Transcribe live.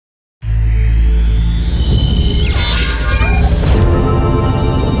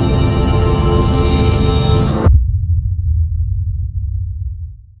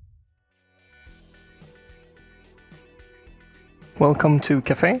Welcome to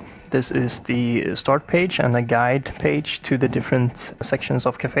Café. This is the start page and a guide page to the different sections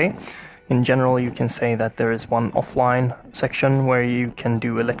of Café. In general, you can say that there is one offline section where you can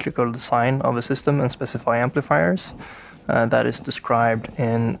do electrical design of a system and specify amplifiers. That is described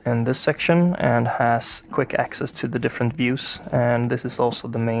in this section and has quick access to the different views. And this is also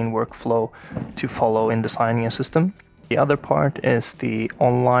the main workflow to follow in designing a system. The other part is the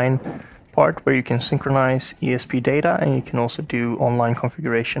online part where you can synchronize ESP data, and you can also do online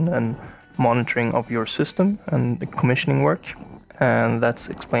configuration and monitoring of your system and the commissioning work. And that's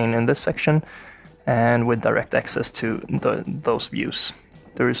explained in this section and with direct access to those views.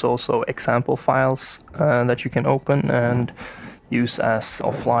 There is also example files that you can open and use as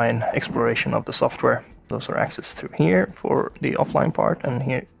offline exploration of the software. Those are accessed through here for the offline part and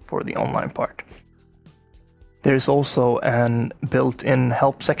here for the online part. There's also an built-in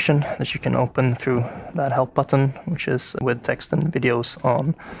help section that you can open through that help button, which is with text and videos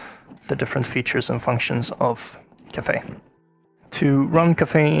on the different features and functions of Café. To run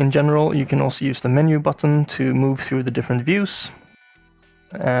Café in general, you can also use the menu button to move through the different views.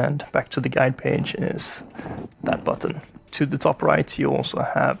 And back to the guide page is that button. To the top right, you also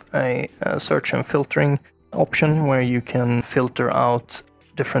have a search and filtering option where you can filter out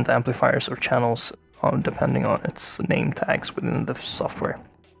different amplifiers or channels depending on its name tags within the software.